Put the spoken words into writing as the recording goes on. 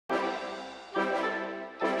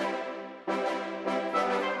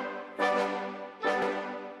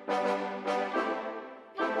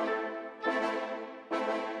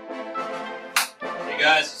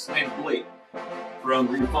name's Blake from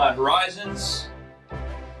Redefined Horizons.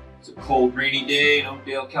 It's a cold, rainy day in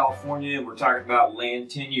Oakdale, California. We're talking about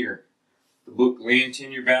land tenure. The book Land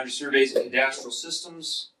Tenure, Boundary Surveys and Cadastral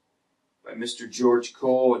Systems by Mr. George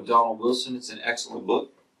Cole and Donald Wilson. It's an excellent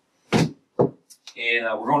book. And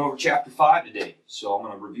we're going over Chapter 5 today. So I'm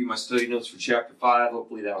going to review my study notes for Chapter 5.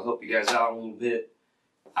 Hopefully that'll help you guys out a little bit.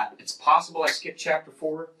 It's possible I skipped Chapter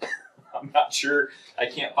 4. I'm not sure. I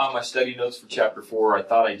can't find my study notes for Chapter 4. I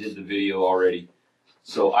thought I did the video already.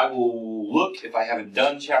 So I will look. If I haven't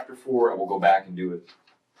done Chapter 4, I will go back and do it.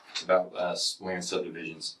 It's about land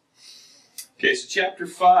subdivisions. Okay, so Chapter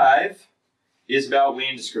 5 is about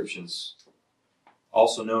land descriptions,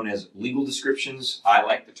 also known as legal descriptions. I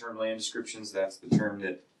like the term land descriptions. That's the term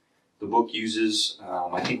that the book uses.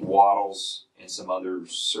 I think Waddles and some other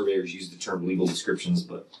surveyors use the term legal descriptions,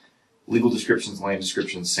 but legal descriptions, land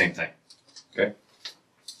descriptions, same thing. Okay.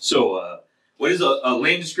 So what is a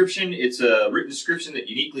land description? It's a written description that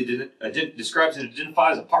uniquely describes and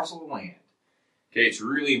identifies a parcel of land. Okay, it's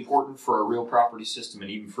really important for our real property system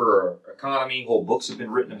and even for our economy. Whole books have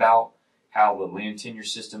been written about how the land tenure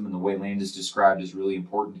system and the way land is described is really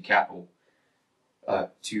important to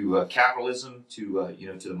capitalism, to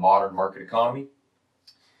the modern market economy.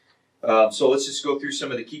 So let's just go through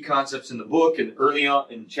some of the key concepts in the book. And early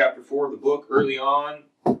on in Chapter 4 of the book, early on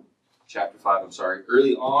in Chapter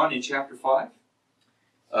 5,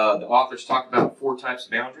 the authors talk about 4 types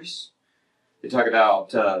of boundaries. They talk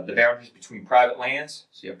about the boundaries between private lands.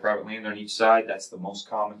 So you have private land on each side. That's the most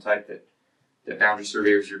common type that boundary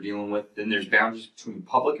surveyors are dealing with. Then there's boundaries between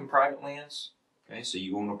public and private lands. Okay, so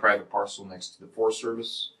you own a private parcel next to the Forest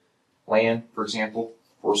Service land, for example,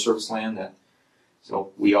 Forest Service land.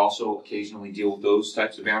 So we also occasionally deal with those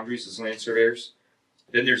types of boundaries as land surveyors.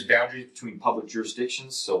 Then there's boundaries between public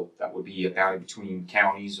jurisdictions. So that would be a boundary between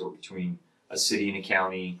counties or between a city and a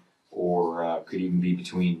county, or could even be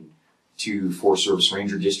between 2 Forest Service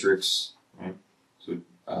ranger districts. Right? So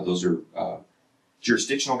those are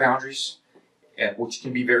jurisdictional boundaries, which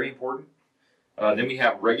can be very important. Then we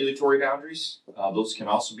have regulatory boundaries. Those can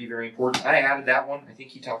also be very important. I added that one. I think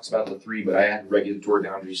he talks about the 3, but I added regulatory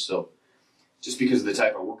boundaries. So just because of the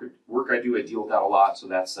type of work I do, I deal with that a lot. So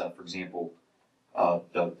that's, for example,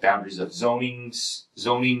 the boundaries of zoning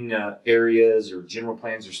areas, or general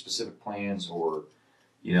plans, or specific plans, or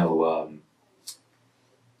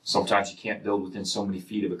sometimes you can't build within so many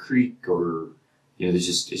feet of a creek, or it's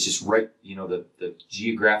just right. The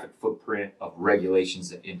geographic footprint of regulations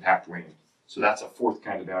that impact land. So that's a 4th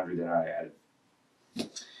kind of boundary that I added.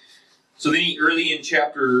 So then early in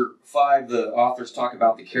Chapter 5, the authors talk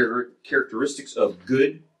about the characteristics of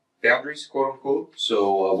good boundaries, quote unquote.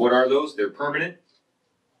 So what are those? They're permanent.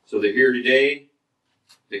 So they're here today,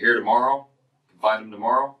 they're here tomorrow. You can find them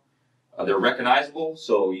tomorrow. They're recognizable,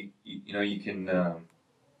 so you can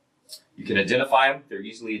identify them. They're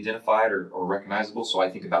easily identified or recognizable. So I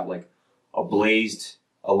think about like a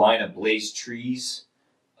line of blazed trees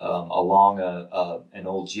along an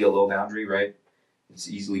old GLO boundary, right? It's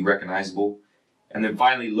easily recognizable. And then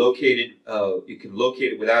finally, located. You can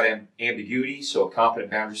locate it without ambiguity. So a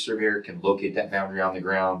competent boundary surveyor can locate that boundary on the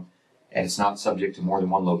ground, and it's not subject to more than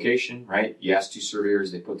one location, right? You ask 2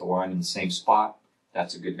 surveyors, they put the line in the same spot.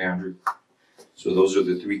 That's a good boundary. So those are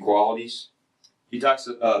the 3 qualities. The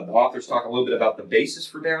authors talk a little bit about the basis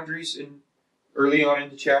for boundaries early on in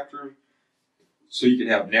the chapter. So you can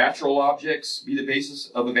have natural objects be the basis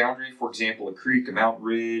of a boundary. For example, a creek, a mountain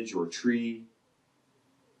ridge, or a tree.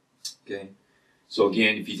 Okay. So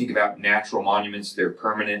again, if you think about natural monuments, they're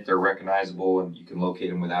permanent, they're recognizable, and you can locate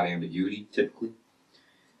them without ambiguity, typically.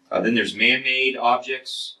 Then there's man-made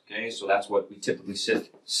objects. Okay, so that's what we typically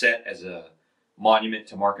set as a monument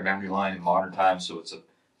to mark a boundary line in modern times. So it's a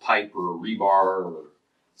pipe or a rebar, or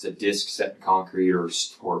it's a disc set in concrete or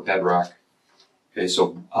bedrock. Okay,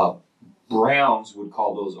 so Browns would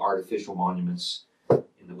call those artificial monuments.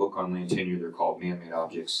 In the book on land tenure, they're called man-made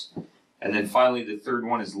objects. And then finally, the 3rd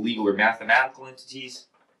one is legal or mathematical entities.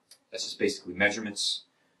 That's just basically measurements,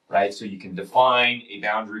 right? So you can define a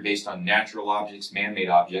boundary based on natural objects, man-made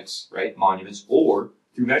objects, right? Monuments, or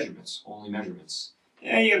through measurements, only measurements.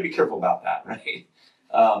 Yeah, you gotta be careful about that, right?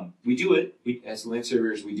 We do it, as land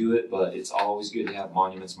surveyors, we do it, but it's always good to have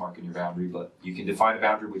monuments marking your boundary. But you can define a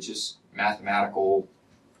boundary with just mathematical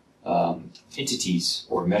entities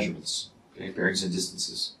or measurements, okay? Bearings and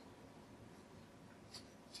distances.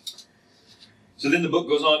 So then the book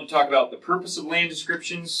goes on to talk about the purpose of land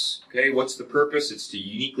descriptions. Okay, what's the purpose? It's to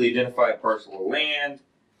uniquely identify a parcel of land.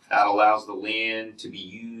 That allows the land to be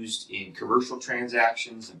used in commercial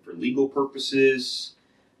transactions and for legal purposes.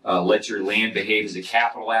 Let your land behave as a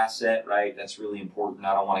capital asset, right? That's really important.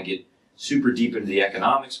 I don't want to get super deep into the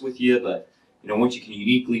economics with you, but once you can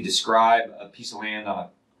uniquely describe a piece of land on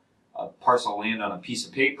a parcel of land on a piece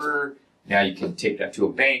of paper, now you can take that to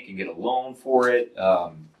a bank and get a loan for it.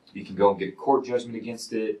 You can go and get a court judgment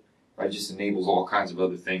against it. Right? It just enables all kinds of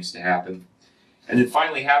other things to happen. And then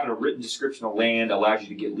finally, having a written description of land allows you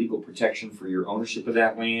to get legal protection for your ownership of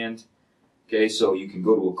that land. Okay, so you can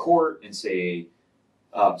go to a court and say,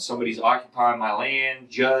 somebody's occupying my land,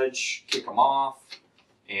 judge, kick them off.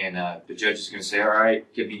 And the judge is going to say, all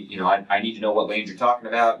right, give me, I need to know what land you're talking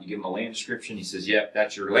about. You give him a land description. He says, yep,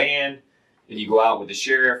 that's your land. Then you go out with the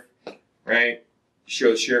sheriff, right?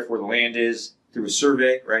 Show the sheriff where the land is through a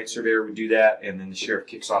survey, right? Surveyor would do that. And then the sheriff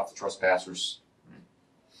kicks off the trespassers.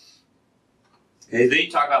 Okay, then you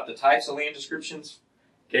talk about the types of land descriptions.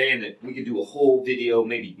 Okay, and we could do a whole video,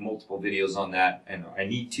 maybe multiple videos on that. And I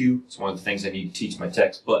need to. It's one of the things I need to teach my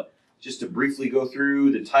text. But just to briefly go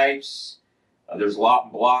through the types, there's lot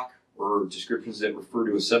and block, or descriptions that refer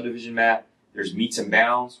to a subdivision map. There's meets and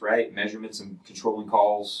bounds, right? Measurements and controlling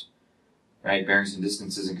calls, right? Bearings and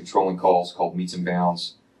distances and controlling calls called meets and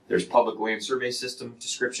bounds. There's public land survey system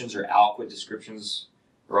descriptions, or aliquot descriptions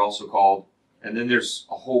are also called. And then there's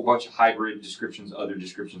a whole bunch of hybrid descriptions, other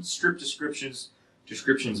descriptions, strip descriptions,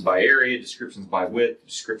 descriptions by area, descriptions by width,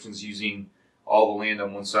 descriptions using all the land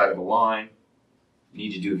on one side of a line. You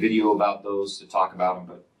need to do a video about those to talk about them,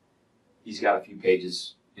 but he's got a few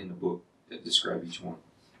pages in the book that describe each one.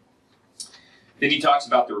 Then he talks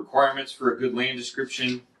about the requirements for a good land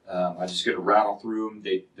description. I'm just going to rattle through them.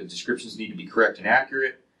 The descriptions need to be correct and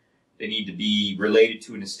accurate. They need to be related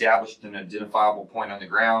to an established and identifiable point on the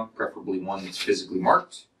ground, preferably one that's physically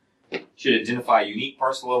marked. Should identify a unique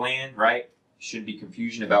parcel of land, right? Shouldn't be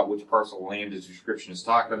confusion about which parcel of land this description is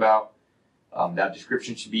talking about. That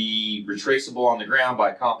description should be retraceable on the ground by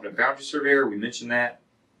a competent boundary surveyor. We mentioned that.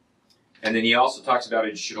 And then he also talks about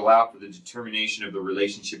it should allow for the determination of the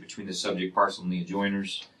relationship between the subject parcel and the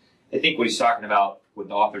adjoiners. I think what he's talking about, what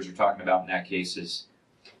the authors are talking about in that case is,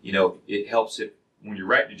 it helps it when you're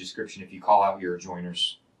writing a description if you call out your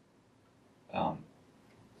adjoiners. I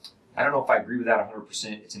don't know if I agree with that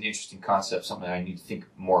 100%. It's an interesting concept, something that I need to think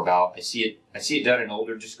more about. I see it done in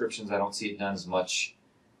older descriptions. I don't see it done as much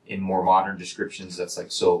in more modern descriptions. That's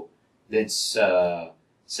like, so that's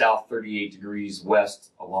south 38 degrees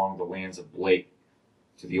west along the lands of Blake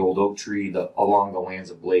to the old oak tree. Along the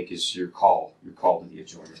lands of Blake is your call to the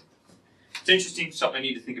adjoiner. It's interesting, something I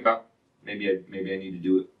need to think about. Maybe I need to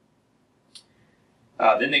do it.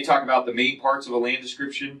 Then they talk about the main parts of a land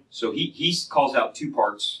description. So he calls out two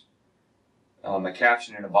parts, a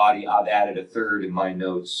caption and a body. I've added a third in my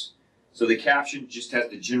notes. So the caption just has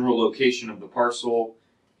the general location of the parcel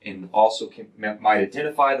and also might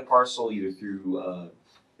identify the parcel either through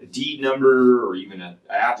a deed number or even an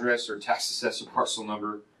address or tax assessor parcel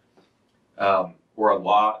number, or a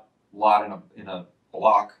lot in a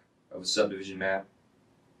block of a subdivision map.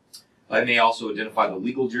 It may also identify the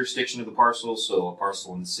legal jurisdiction of the parcel, so a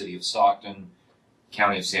parcel in the city of Stockton,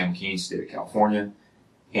 county of San Joaquin, state of California.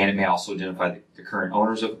 And it may also identify the current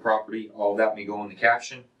owners of the property. All of that may go in the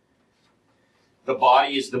caption. The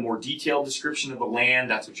body is the more detailed description of the land.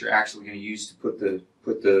 That's what you're actually going to use to put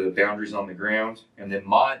the boundaries on the ground. And then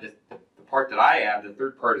the part that I add, the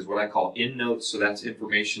third part, is what I call endnotes. So that's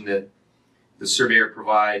information that the surveyor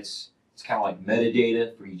provides. It's kind of like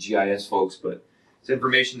metadata for you GIS folks, but it's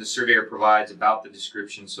information the surveyor provides about the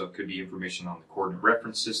description. So it could be information on the coordinate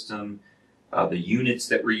reference system, the units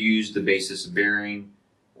that were used, the basis of bearing,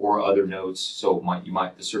 or other notes. So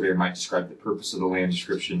the surveyor might describe the purpose of the land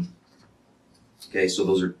description. Okay, so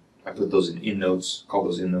I put those in endnotes, call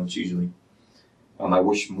those endnotes usually. I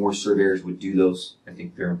wish more surveyors would do those. I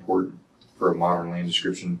think they're important for a modern land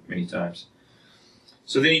description many times.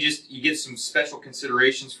 So then you get some special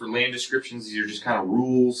considerations for land descriptions. These are just kind of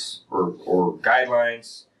rules or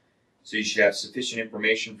guidelines. So you should have sufficient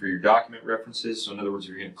information for your document references. So in other words, if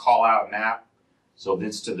you're going to call out a map, so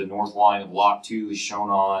this to the north line of lot 2 is shown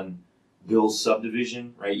on Bill's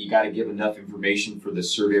subdivision, right? You got to give enough information for the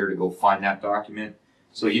surveyor to go find that document.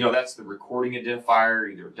 So, that's the recording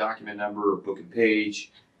identifier, either a document number or book and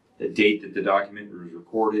page, the date that the document was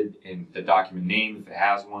recorded, and the document name if it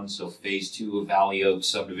has one. So phase 2 of Valley Oaks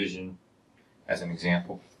subdivision as an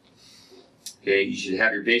example. Okay, you should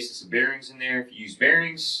have your basis of bearings in there. If you use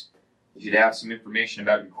bearings, you should have some information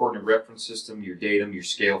about your coordinate reference system, your datum, your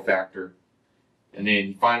scale factor. And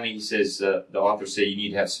then finally, he says, the authors say you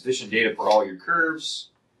need to have sufficient data for all your curves.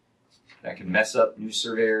 That can mess up new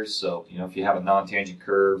surveyors. So, if you have a non-tangent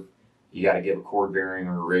curve, you got to give a chord bearing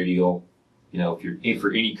or a radial. you know, if you're in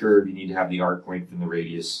for any curve, you need to have the arc length and the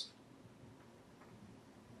radius.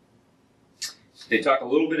 They talk a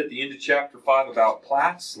little bit at the end of chapter 5 about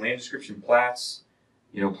plats, land description plats.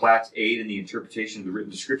 You know, plats aid in the interpretation of the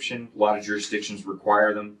written description. A lot of jurisdictions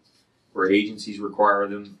require them, or agencies require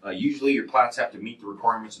them. Usually your plats have to meet the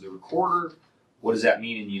requirements of the recorder. What does that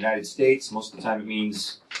mean in the United States? Most of the time it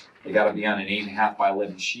means they got to be on an 8.5 by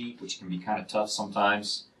 11 sheet, which can be kind of tough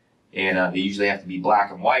sometimes. And they usually have to be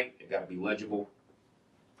black and white. They've got to be legible.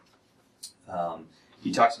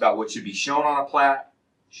 He talks about what should be shown on a plat.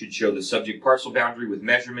 Should show the subject parcel boundary with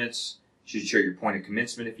measurements. Should show your point of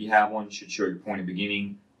commencement if you have one. Should show your point of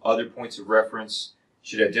beginning. Other points of reference.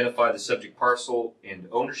 Should identify the subject parcel and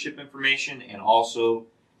ownership information, and also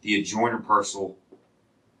the adjoiner parcel.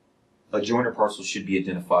 Adjoiner parcel should be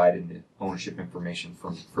identified, and the ownership information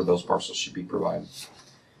for those parcels should be provided.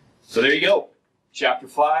 So there you go. Chapter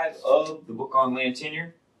 5 of the book on land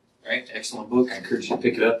tenure. All right, excellent book. I encourage you to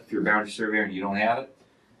pick it up if you're a boundary surveyor and you don't have it.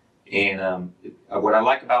 And what I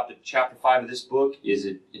like about the chapter 5 of this book is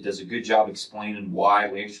it does a good job explaining why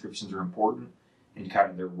land descriptions are important and kind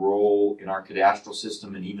of their role in our cadastral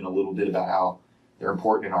system, and even a little bit about how they're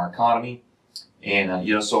important in our economy. And,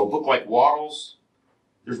 you know, so a book like Waddles,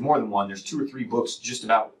 there's more than one. There's 2 or 3 books just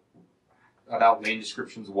about land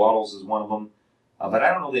descriptions. Waddles is one of them. But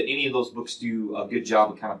I don't know that any of those books do a good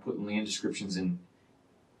job of kind of putting land descriptions in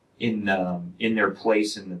their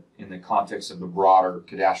place in the context of the broader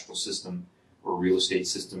cadastral system or real estate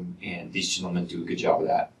system, and these gentlemen do a good job of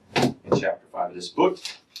that in chapter 5 of this book.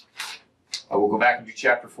 I will go back and do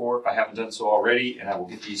chapter 4 if I haven't done so already, and I will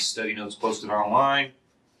get these study notes posted online.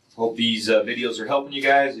 Hope these videos are helping you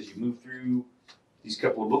guys as you move through these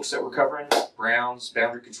couple of books that we're covering: Brown's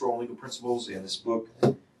Boundary Control and Legal Principles, and this book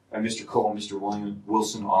by Mr. Cole and Mr. William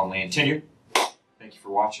Wilson on land tenure. Thank you for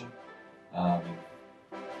watching.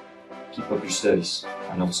 Keep up your studies.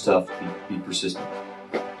 I know it's tough. Be persistent.